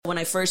when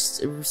I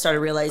first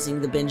started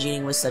realizing the binge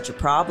eating was such a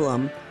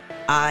problem,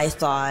 I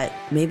thought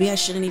maybe I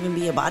shouldn't even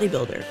be a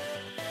bodybuilder.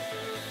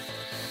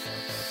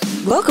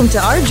 Welcome to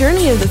our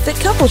journey of the Fit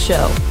Couple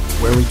Show,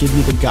 where we give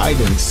you the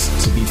guidance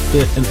to be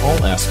fit in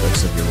all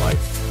aspects of your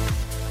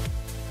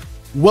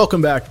life.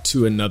 Welcome back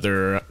to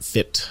another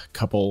Fit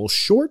Couple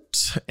Short,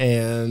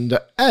 and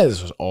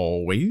as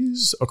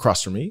always,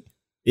 across from me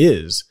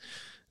is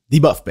the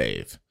Buff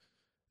Babe,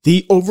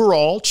 the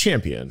overall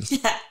champion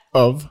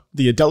of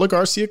the Adela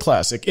Garcia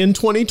Classic in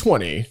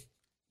 2020,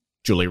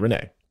 Julie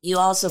Renee. You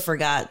also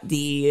forgot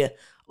the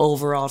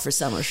overall for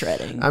summer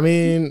shredding. I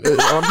mean,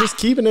 I'm just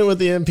keeping it with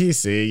the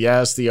NPC.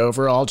 Yes, the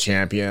overall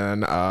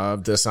champion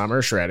of the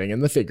summer shredding in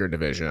the figure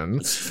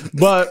division.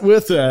 But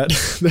with that,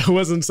 that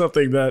wasn't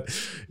something that,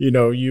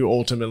 you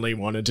ultimately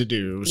wanted to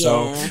do.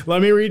 So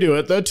let me redo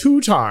it. The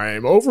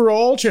two-time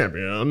overall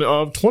champion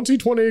of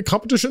 2020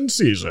 competition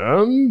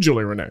season,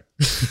 Julie Renee.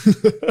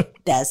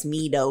 That's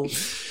me, though.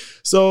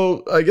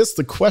 So I guess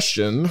the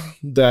question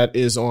that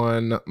is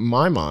on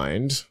my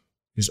mind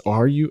is,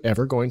 are you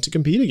ever going to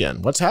compete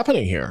again? What's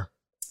happening here?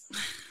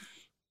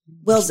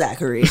 Well,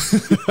 Zachary.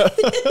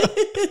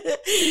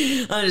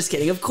 I'm just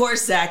kidding. Of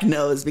course, Zach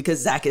knows because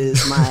Zach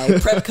is my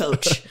prep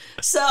coach.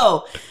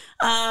 So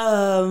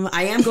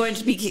I am going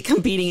to be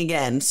competing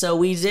again. So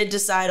we did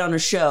decide on a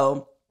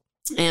show,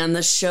 and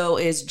the show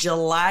is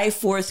July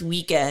 4th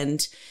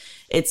weekend.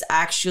 It's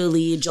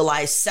actually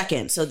July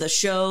 2nd. So the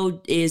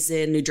show is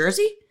in New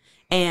Jersey,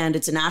 and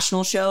it's a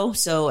national show.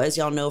 So as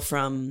y'all know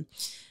from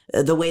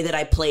the way that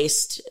I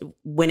placed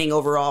winning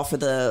overall for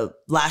the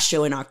last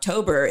show in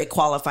October, it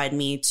qualified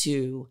me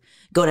to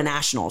go to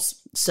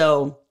nationals.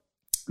 So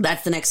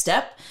that's the next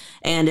step.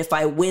 And if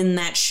I win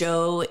that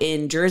show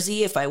in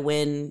Jersey, if I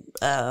win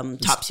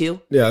top two.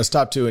 Yeah, it's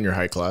top two in your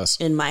height class.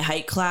 In my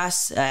height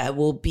class, I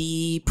will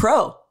be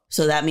pro.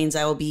 So that means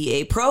I will be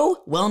a pro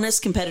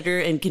wellness competitor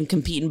and can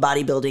compete in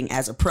bodybuilding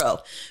as a pro,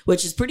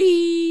 which is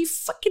pretty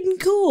fucking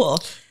cool.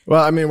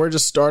 Well, I mean, we're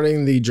just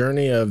starting the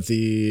journey of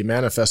the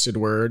manifested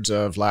words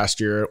of last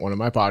year at one of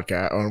my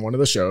podcasts, on one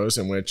of the shows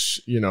in which,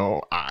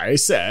 I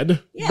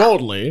said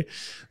boldly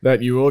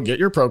that you will get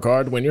your pro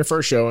card, win your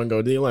first show, and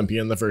go to the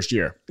Olympia in the first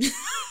year.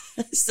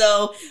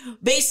 So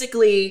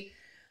basically,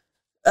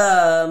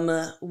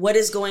 what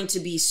is going to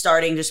be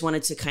starting, just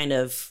wanted to kind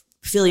of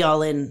fill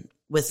y'all in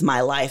with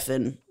my life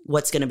and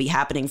what's going to be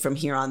happening from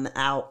here on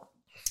out.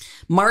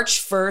 March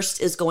 1st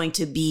is going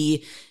to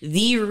be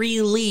the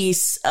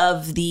release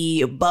of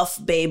the Buff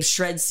Babe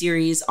Shred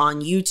series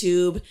on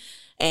YouTube.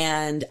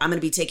 And I'm going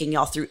to be taking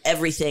y'all through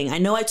everything. I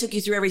know I took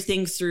you through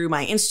everything through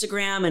my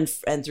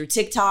Instagram and through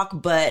TikTok,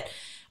 but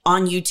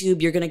on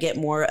YouTube, you're going to get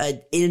more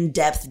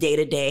in-depth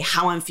day-to-day,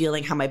 how I'm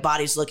feeling, how my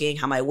body's looking,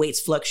 how my weight's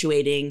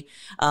fluctuating,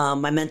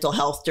 my mental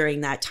health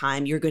during that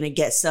time. You're going to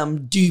get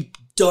some deep,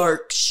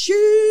 dark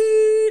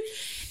shit.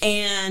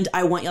 And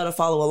I want y'all to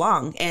follow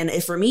along. And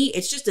for me,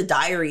 it's just a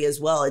diary as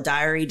well, a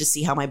diary to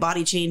see how my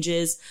body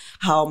changes,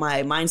 how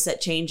my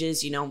mindset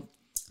changes.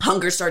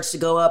 Hunger starts to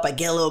go up. I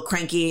get a little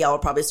cranky. I'll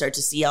probably start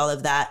to see all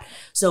of that.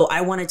 So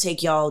I want to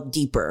take y'all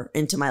deeper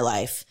into my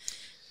life.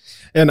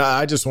 And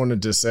I just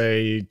wanted to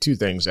say two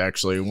things,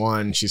 actually.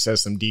 One, she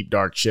says some deep,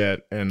 dark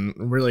shit. And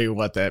really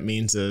what that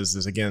means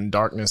is again,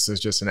 darkness is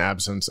just an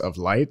absence of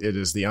light. It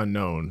is the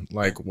unknown.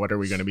 Like, what are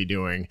we going to be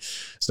doing?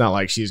 It's not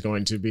like she's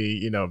going to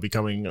be,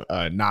 becoming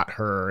not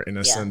her in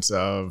a sense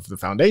of the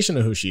foundation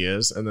of who she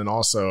is. And then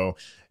also,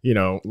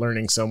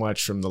 learning so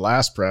much from the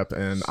last prep,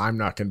 and I'm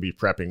not going to be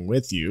prepping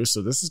with you.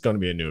 So this is going to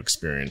be a new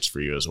experience for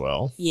you as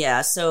well.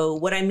 Yeah. So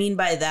what I mean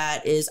by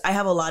that is I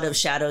have a lot of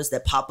shadows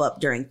that pop up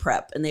during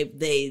prep, and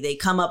they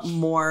come up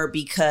more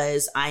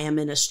because I am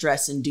in a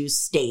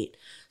stress-induced state.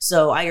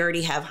 So I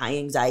already have high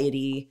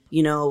anxiety.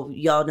 Y'all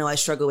know I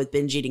struggle with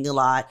binge eating a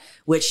lot,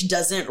 which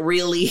doesn't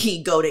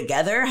really go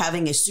together.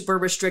 Having a super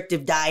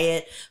restrictive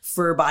diet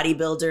for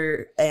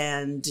bodybuilder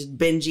and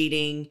binge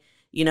eating,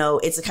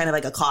 it's a kind of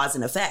like a cause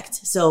and effect.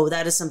 So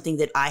that is something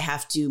that I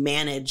have to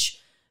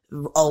manage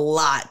a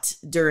lot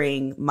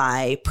during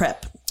my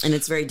prep. And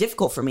it's very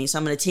difficult for me. So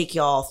I'm going to take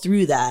y'all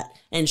through that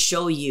and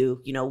show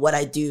you, what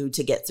I do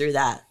to get through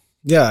that.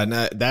 Yeah. And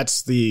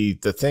that's the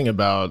thing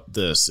about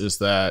this is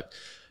that,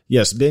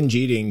 yes, binge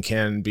eating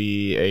can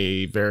be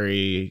a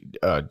very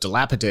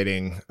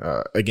dilapidating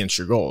against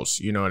your goals.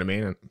 You know what I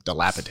mean?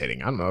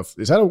 Dilapidating. I don't know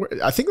is that a word?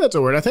 I think that's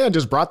a word. I think I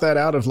just brought that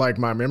out of like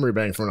my memory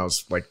bank from when I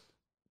was like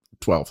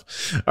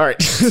 12. All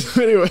right.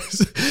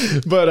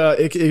 Anyways, but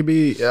it can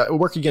be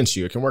work against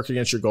you. It can work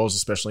against your goals,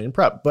 especially in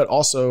prep. But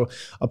also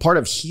a part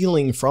of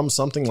healing from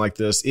something like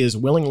this is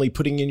willingly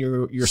putting in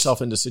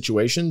yourself into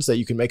situations that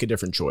you can make a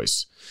different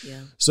choice.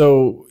 Yeah.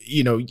 So,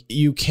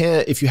 you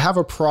can't, if you have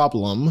a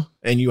problem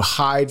and you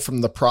hide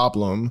from the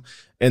problem,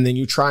 and then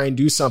you try and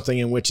do something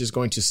in which is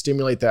going to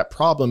stimulate that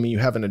problem and you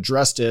haven't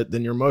addressed it,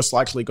 then you're most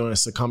likely going to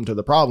succumb to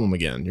the problem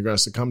again. You're going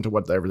to succumb to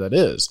whatever that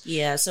is.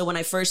 Yeah. So when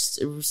I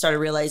first started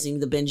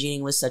realizing the binge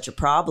eating was such a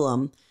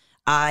problem,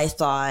 I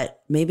thought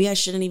maybe I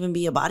shouldn't even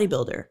be a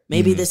bodybuilder.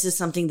 Maybe this is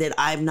something that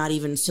I'm not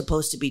even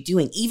supposed to be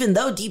doing, even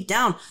though deep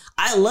down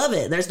I love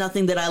it. There's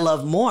nothing that I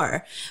love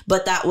more,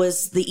 but that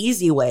was the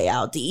easy way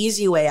out. The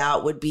easy way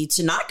out would be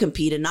to not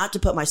compete and not to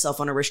put myself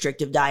on a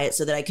restrictive diet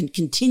so that I can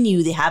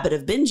continue the habit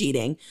of binge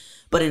eating,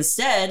 but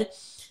instead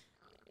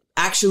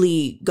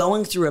actually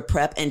going through a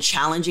prep and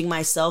challenging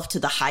myself to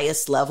the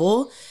highest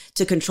level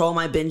to control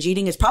my binge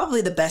eating is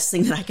probably the best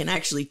thing that I can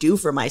actually do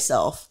for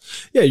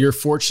myself. Yeah, you're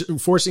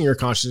forcing your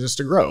consciousness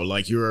to grow.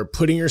 Like you're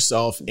putting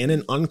yourself in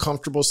an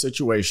uncomfortable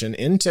situation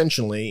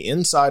intentionally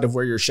inside of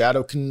where your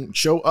shadow can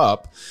show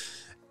up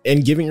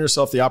and giving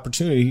yourself the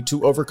opportunity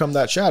to overcome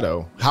that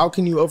shadow. How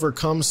can you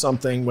overcome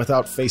something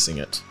without facing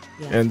it?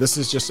 Yeah. And this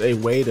is just a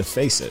way to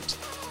face it.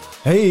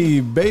 Hey,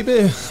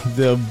 baby,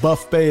 the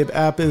Buff Babe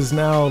app is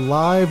now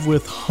live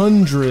with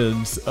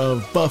hundreds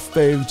of Buff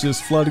Babes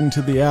just flooding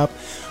to the app.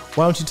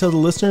 Why don't you tell the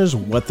listeners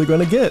what they're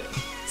going to get?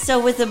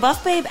 So with the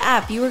Buff Babe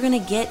app, you are going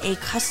to get a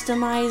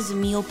customized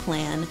meal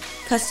plan,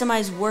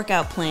 customized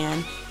workout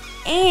plan,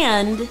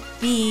 and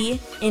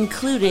be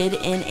included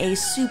in a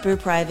super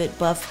private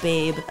Buff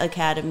Babe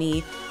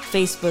Academy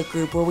Facebook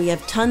group where we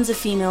have tons of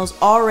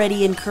females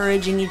already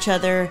encouraging each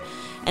other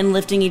and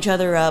lifting each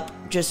other up,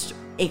 just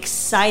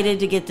excited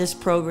to get this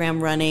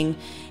program running.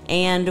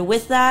 And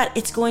with that,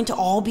 it's going to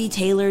all be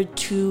tailored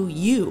to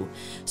you.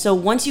 So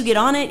once you get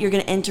on it, you're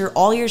going to enter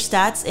all your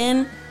stats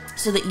in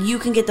so that you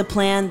can get the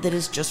plan that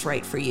is just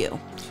right for you.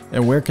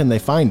 And where can they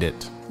find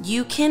it?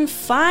 You can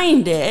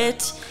find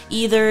it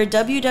either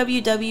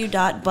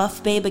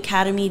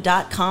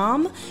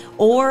www.buffbabeacademy.com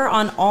or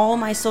on all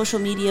my social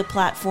media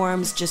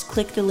platforms. Just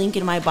click the link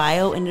in my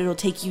bio and it'll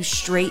take you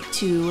straight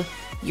to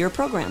your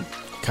program.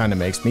 Kind of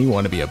makes me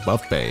want to be a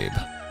buff babe.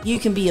 You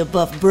can be a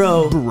buff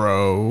bro.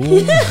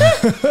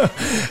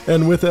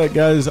 And with that,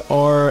 guys,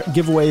 our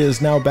giveaway is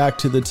now back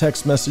to the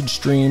text message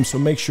stream. So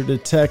make sure to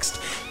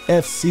text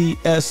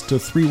FCS to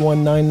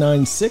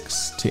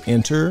 31996 to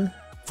enter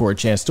for a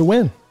chance to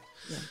win.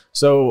 Yeah.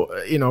 So,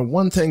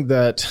 one thing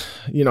that,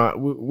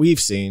 we've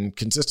seen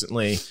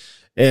consistently,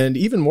 and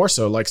even more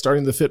so, like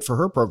starting the Fit for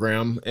Her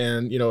program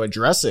and,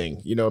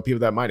 addressing, people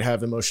that might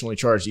have emotionally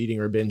charged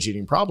eating or binge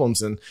eating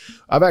problems. And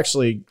I've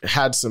actually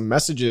had some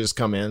messages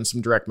come in,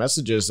 some direct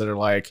messages that are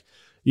like,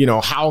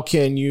 how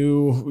can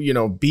you,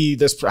 be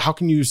this, how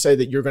can you say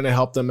that you're going to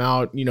help them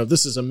out?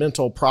 This is a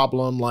mental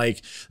problem.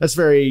 Like that's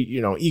very,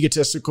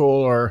 egotistical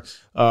or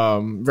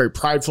very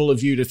prideful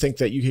of you to think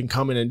that you can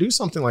come in and do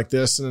something like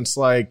this. And it's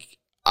like,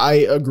 I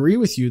agree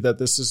with you that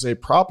this is a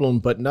problem,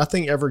 but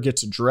nothing ever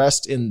gets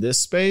addressed in this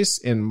space,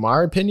 in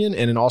my opinion,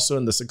 and also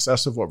in the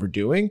success of what we're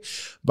doing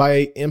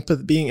by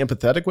being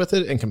empathetic with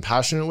it and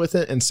compassionate with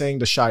it and saying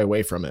to shy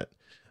away from it.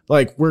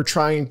 Like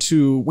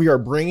we are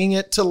bringing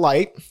it to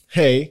light.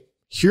 Hey,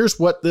 here's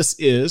what this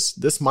is.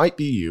 This might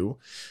be you.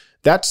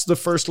 That's the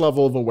first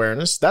level of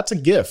awareness. That's a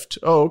gift.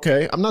 Oh,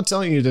 okay. I'm not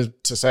telling you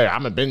to say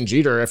I'm a binge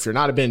eater if you're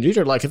not a binge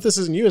eater. Like if this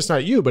isn't you, it's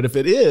not you. But if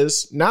it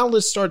is, now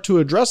let's start to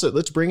address it.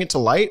 Let's bring it to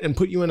light and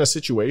put you in a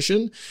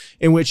situation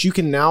in which you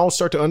can now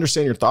start to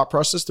understand your thought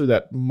process through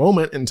that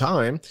moment in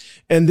time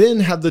and then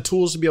have the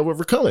tools to be able to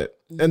overcome it.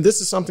 And this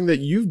is something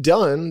that you've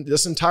done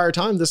this entire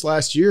time. This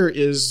last year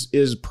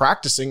is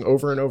practicing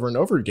over and over and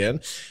over again.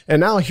 And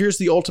now here's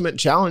the ultimate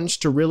challenge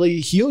to really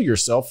heal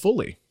yourself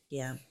fully.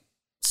 Yeah.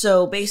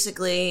 So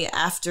basically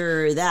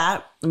after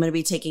that, I'm going to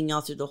be taking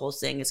y'all through the whole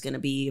thing. It's going to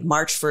be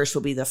March 1st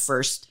will be the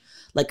first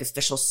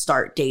official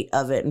start date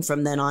of it. And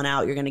from then on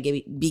out, you're going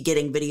to be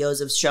getting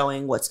videos of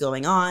showing what's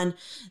going on.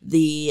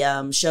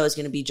 The show is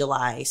going to be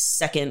July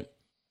 2nd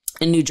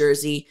in New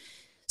Jersey.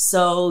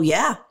 So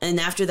yeah. And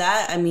after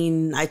that,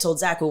 I told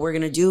Zach, what we're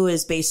going to do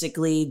is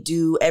basically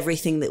do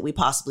everything that we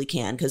possibly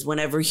can. Because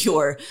whenever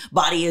your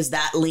body is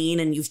that lean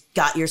and you've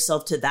got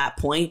yourself to that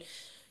point,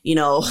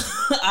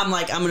 I'm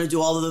going to do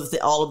all of the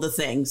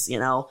things,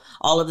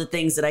 all of the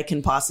things that I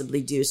can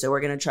possibly do. So we're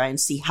going to try and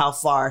see how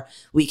far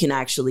we can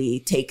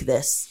actually take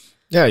this.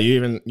 Yeah.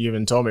 You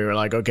even told me, we're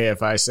like, okay,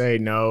 if I say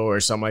no or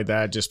something like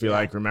that, just be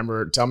like,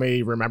 remember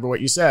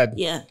what you said.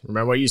 Yeah.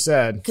 Remember what you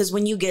said. Because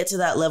when you get to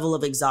that level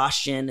of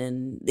exhaustion,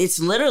 and it's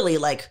literally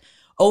like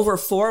over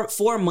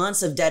four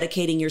months of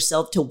dedicating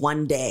yourself to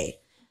one day.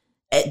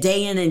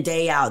 Day in and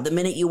day out, the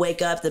minute you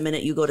wake up, the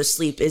minute you go to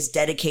sleep is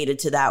dedicated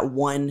to that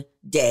one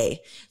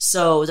day.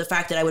 So the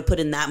fact that I would put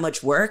in that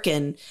much work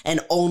and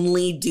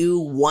only do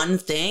one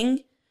thing,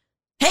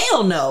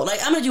 hell no.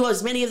 Like I'm going to do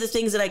as many of the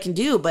things that I can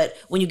do. But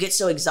when you get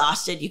so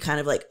exhausted, you kind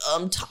of like,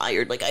 I'm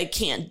tired. Like I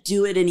can't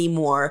do it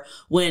anymore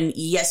when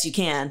yes, you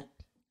can.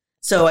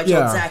 So I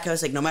told Zach, I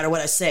was like, no matter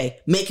what I say,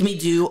 make me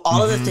do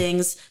all of the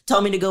things,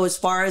 tell me to go as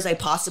far as I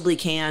possibly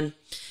can.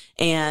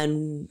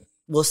 And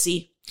we'll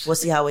see. We'll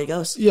see how it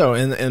goes.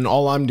 And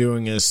all I'm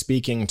doing is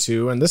speaking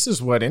to, and this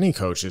is what any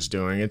coach is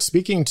doing. It's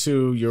speaking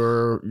to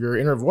your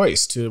inner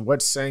voice, to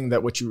what's saying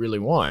that what you really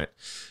want.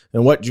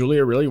 And what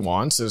Julia really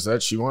wants is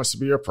that she wants to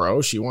be a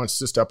pro. She wants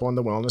to step on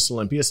the Wellness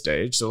Olympia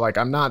stage. So like,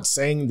 I'm not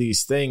saying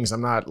these things.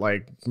 I'm not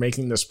like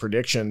making this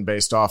prediction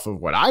based off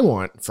of what I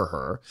want for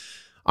her.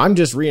 I'm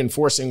just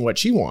reinforcing what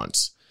she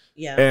wants.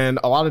 Yeah. And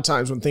a lot of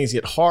times when things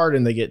get hard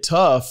and they get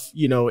tough,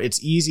 you know,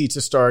 it's easy to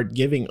start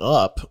giving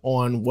up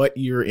on what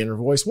your inner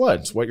voice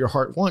wants, what your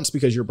heart wants,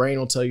 because your brain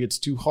will tell you it's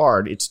too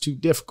hard, it's too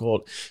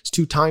difficult, it's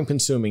too time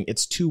consuming,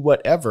 it's too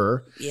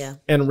whatever. Yeah.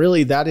 And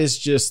really that is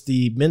just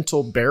the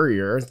mental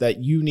barrier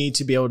that you need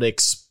to be able to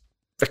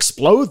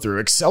explode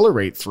through,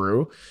 accelerate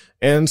through.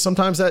 And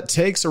sometimes that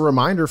takes a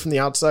reminder from the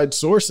outside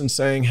source and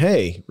saying,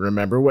 hey,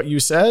 remember what you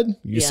said?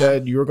 You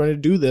said you were going to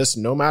do this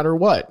no matter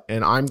what.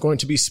 And I'm going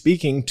to be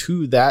speaking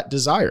to that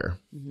desire.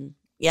 Mm-hmm.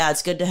 Yeah,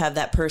 it's good to have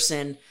that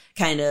person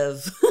kind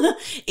of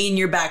in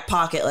your back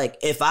pocket. Like,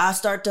 if I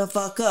start to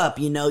fuck up,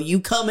 you know, you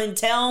come and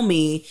tell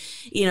me.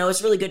 You know,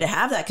 it's really good to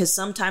have that, because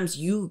sometimes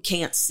you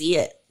can't see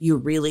it. You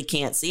really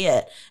can't see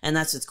it. And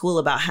that's what's cool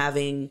about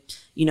having,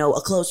 you know,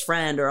 a close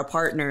friend or a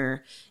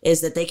partner,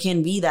 is that they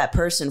can be that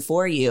person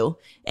for you.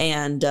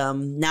 And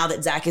now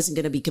that Zach isn't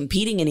going to be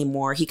competing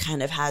anymore, he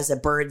kind of has a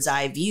bird's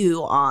eye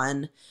view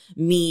on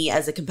me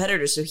as a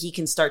competitor. So he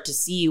can start to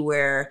see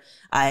where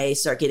I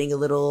start getting a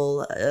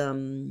little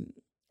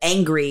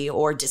angry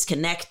or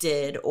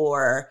disconnected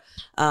or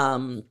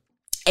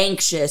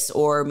anxious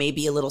or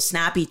maybe a little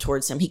snappy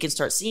towards him. He can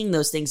start seeing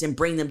those things and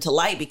bring them to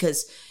light,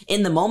 because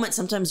in the moment,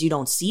 sometimes you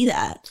don't see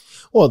that.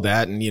 Well,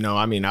 that, and, you know,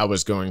 I mean, I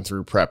was going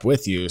through prep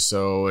with you,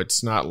 so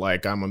it's not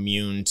like I'm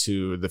immune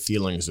to the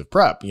feelings of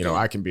prep. You know,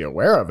 I can be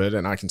aware of it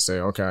and I can say,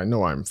 okay, I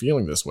know I'm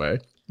feeling this way,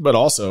 but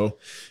also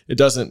it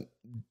doesn't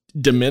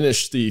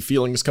diminish the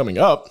feelings coming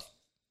up.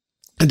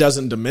 It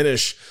doesn't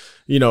diminish,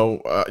 you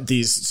know,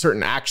 these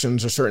certain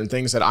actions or certain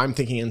things that I'm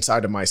thinking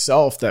inside of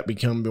myself that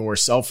become more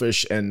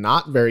selfish and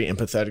not very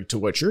empathetic to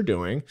what you're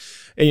doing.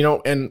 And, you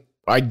know, and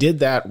I did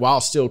that while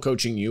still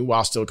coaching you,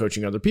 while still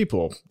coaching other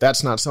people.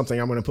 That's not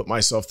something I'm going to put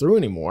myself through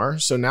anymore.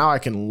 So now I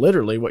can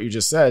literally, what you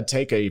just said,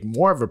 take a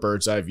more of a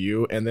bird's eye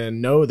view and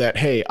then know that,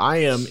 hey, I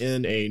am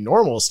in a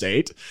normal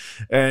state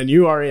and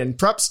you are in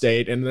prep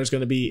state, and there's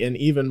going to be an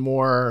even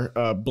more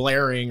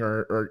glaring,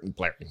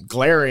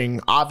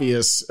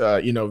 obvious,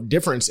 you know,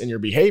 difference in your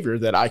behavior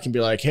that I can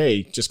be like,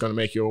 hey, just going to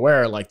make you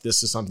aware, like,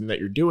 this is something that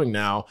you're doing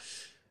now.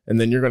 And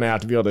then you're going to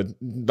have to be able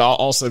to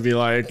also be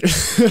like,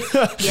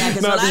 not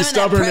be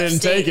stubborn and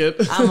take it.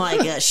 I'm like,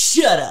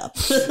 shut up.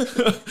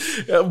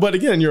 But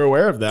again, you're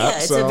aware of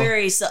that.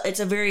 Yeah, it's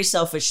a very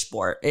selfish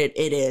sport.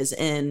 It is.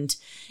 And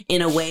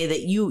in a way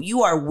that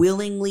you are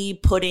willingly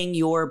putting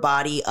your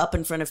body up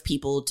in front of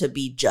people to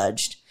be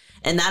judged.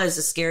 And that is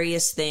the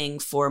scariest thing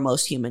for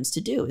most humans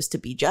to do, is to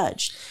be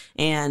judged.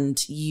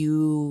 And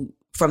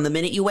from the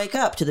minute you wake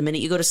up to the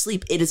minute you go to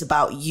sleep, it is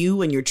about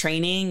you and your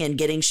training and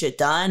getting shit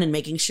done and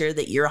making sure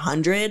that you're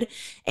 100,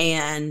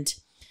 and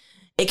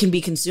it can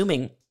be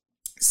consuming.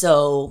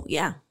 So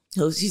yeah,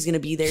 he's going to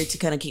be there to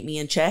kind of keep me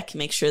in check,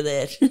 make sure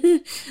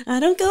that I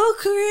don't go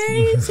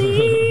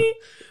crazy.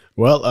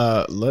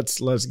 Well,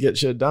 let's get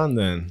shit done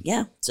then.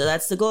 Yeah. So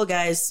that's the goal,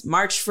 guys.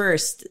 March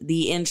 1st,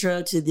 the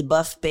intro to the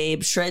Buff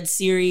Babe Shred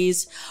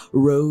Series,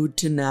 Road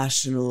to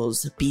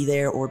Nationals. Be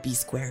there or be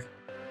square.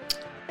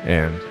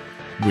 And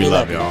we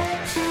love y'all.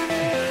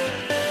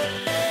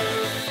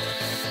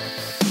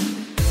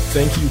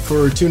 Thank you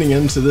for tuning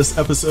in to this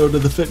episode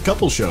of the Fit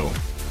Couple Show.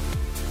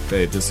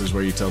 Hey, this is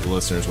where you tell the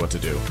listeners what to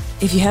do.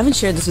 If you haven't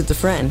shared this with a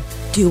friend,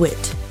 do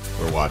it.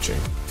 We're watching.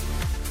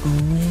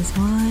 Always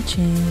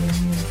watching.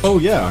 Oh,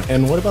 yeah.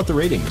 And what about the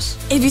ratings?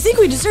 If you think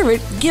we deserve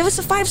it, give us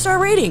a 5-star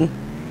rating.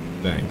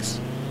 Thanks.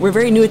 We're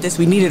very new at this.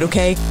 We need it,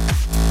 okay?